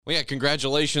Well, yeah,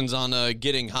 congratulations on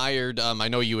getting hired. I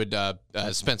know you had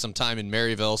spent some time in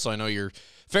Maryville, so I know you're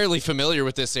fairly familiar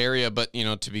with this area, but,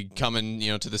 to be coming,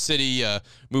 to the city,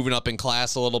 moving up in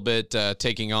class a little bit,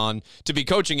 taking on, to be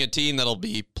coaching a team that'll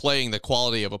be playing the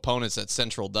quality of opponents that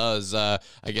Central does, I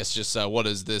guess just what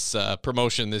does this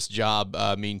promotion, this job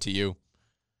mean to you?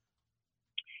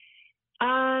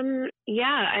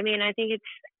 Yeah, I mean, I think it's,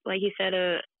 like you said,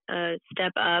 a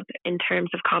step up in terms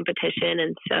of competition.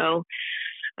 And so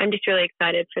I'm just really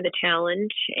excited for the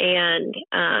challenge. And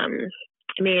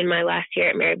me in my last year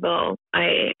at Maryville,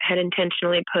 I had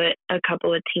intentionally put a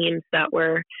couple of teams that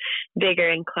were bigger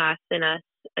in class than us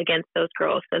against those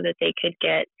girls so that they could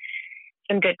get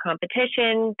some good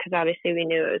competition, because obviously we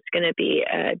knew it was going to be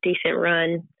a decent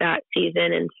run that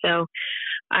season. And so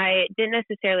I didn't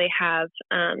necessarily have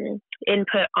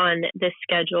input on the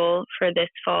schedule for this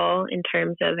fall in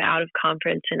terms of out of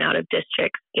conference and out of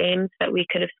district games that we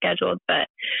could have scheduled, but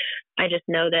I just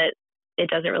know that it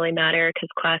doesn't really matter because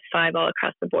Class 5 all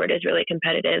across the board is really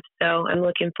competitive. So I'm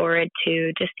looking forward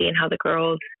to just seeing how the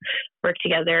girls work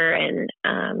together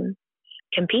and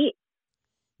compete.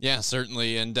 Yeah,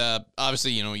 certainly. And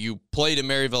obviously, you played in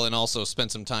Maryville and also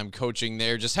spent some time coaching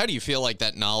there. Just how do you feel like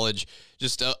that knowledge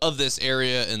just of this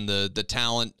area and the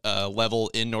talent level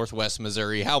in Northwest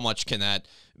Missouri, how much can that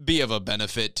be of a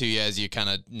benefit to you as you kind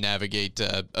of navigate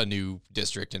a new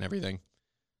district and everything?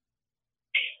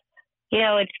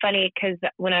 It's funny because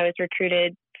when I was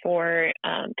recruited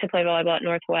to play volleyball at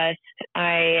Northwest,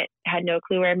 I had no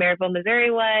clue where Maryville,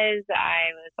 Missouri was.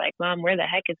 I was like, Mom, where the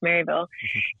heck is Maryville?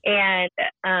 And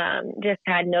just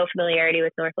had no familiarity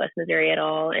with Northwest Missouri at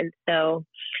all. And so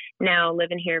now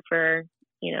living here for,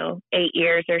 8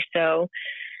 years or so,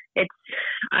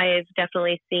 I've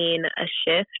definitely seen a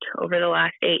shift over the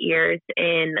last 8 years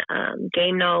in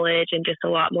game knowledge and just a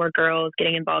lot more girls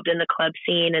getting involved in the club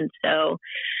scene. And so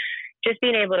just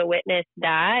being able to witness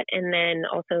that and then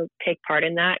also take part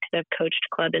in that, because I've coached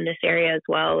club in this area as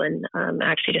well, and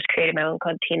actually just created my own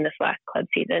club team this last club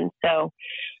season. So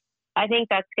I think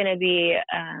that's going to be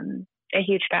a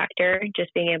huge factor,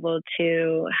 just being able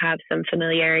to have some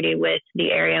familiarity with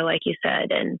the area, like you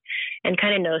said, and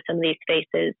kind of know some of these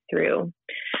faces through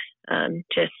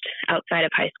just outside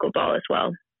of high school ball as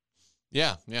well.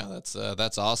 Yeah,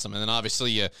 that's awesome. And then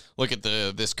obviously you look at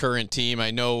this current team.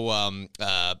 I know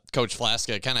Coach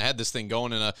Flaska kind of had this thing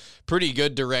going in a pretty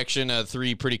good direction.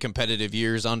 3 pretty competitive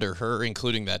years under her,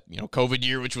 including that COVID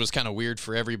year, which was kind of weird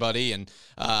for everybody. And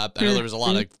I know there was a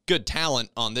lot of good talent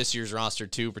on this year's roster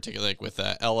too, particularly like with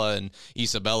Ella and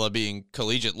Isabella being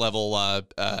collegiate level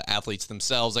athletes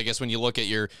themselves. I guess when you look at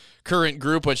your current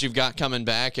group, what you've got coming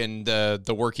back, and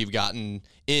the work you've gotten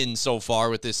in so far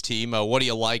with this team, what do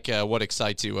you like? What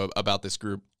excites you about this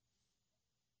group?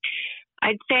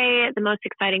 I'd say the most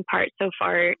exciting part so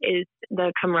far is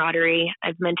the camaraderie.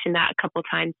 I've mentioned that a couple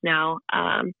times now,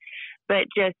 but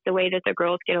just the way that the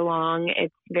girls get along,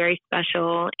 it's very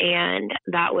special. And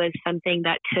that was something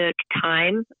that took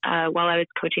time. While I was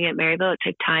coaching at Maryville, it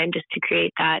took time just to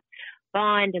create that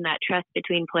bond and that trust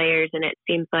between players. And it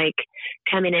seems like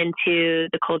coming into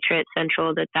the culture at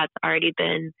Central, that's already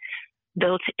been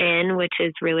built in, which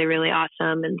is really, really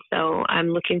awesome. And so I'm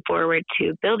looking forward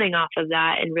to building off of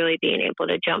that and really being able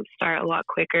to jumpstart a lot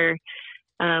quicker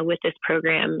with this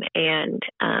program. And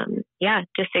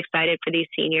just excited for these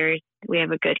seniors. We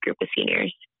have a good group of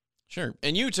seniors. Sure.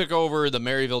 And you took over the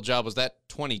Maryville job. Was that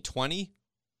 2020?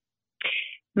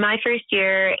 My first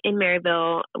year in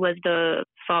Maryville was the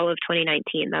fall of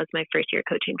 2019. That was my first year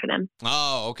coaching for them.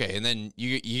 Oh, okay. And then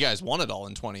you guys won it all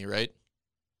in 20, right?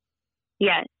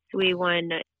 Yes, we won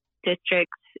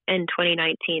districts in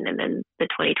 2019, and then the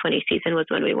 2020 season was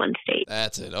when we won state.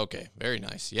 That's it. Okay. Very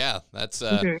nice. Yeah, that's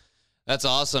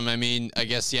awesome. I mean, I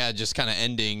guess, just kind of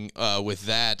ending with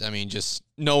that. I mean, just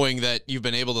knowing that you've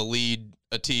been able to lead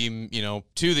a team,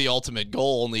 to the ultimate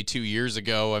goal only 2 years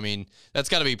ago. I mean, that's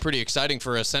got to be pretty exciting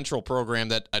for a Central program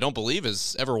that I don't believe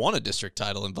has ever won a district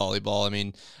title in volleyball. I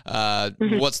mean,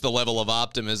 what's the level of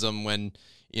optimism when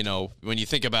you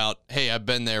think about, hey, I've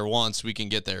been there once, we can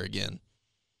get there again?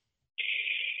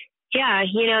 Yeah,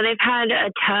 they've had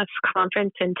a tough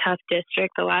conference and tough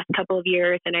district the last couple of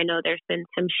years, and I know there's been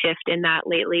some shift in that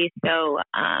lately. So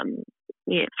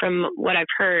from what I've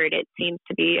heard, it seems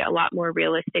to be a lot more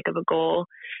realistic of a goal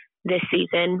this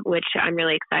season, which I'm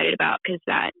really excited about because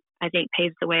that, I think,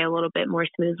 paves the way a little bit more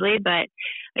smoothly. But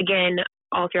again,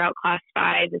 all throughout Class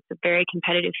 5, it's a very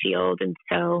competitive field, and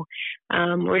so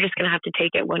we're just going to have to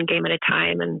take it one game at a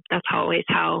time, and that's always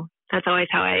how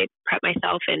I prep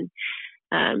myself and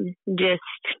just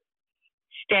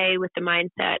stay with the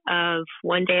mindset of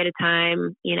one day at a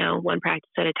time, one practice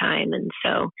at a time. And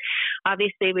so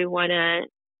obviously we want to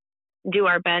do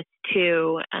our best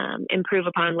to improve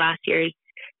upon last year's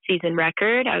season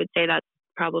record. I would say that's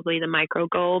probably the micro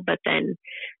goal, but then,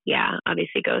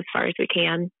 obviously go as far as we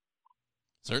can.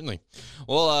 Certainly.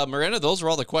 Well, Miranda, those were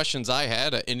all the questions I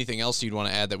had. Anything else you'd want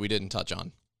to add that we didn't touch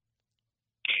on?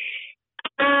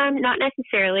 Not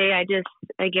necessarily. I just,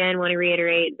 again, want to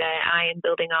reiterate that I am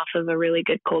building off of a really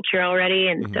good culture already.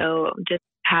 And so just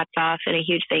hats off and a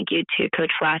huge thank you to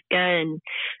Coach Flaska.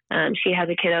 And she has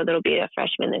a kiddo that'll be a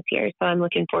freshman this year. So I'm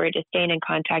looking forward to staying in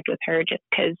contact with her just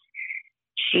because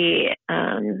she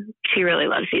really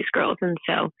loves these girls. And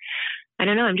so I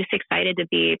don't know, I'm just excited to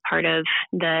be part of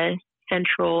the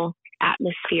Central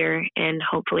atmosphere and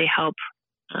hopefully help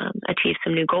achieve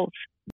some new goals.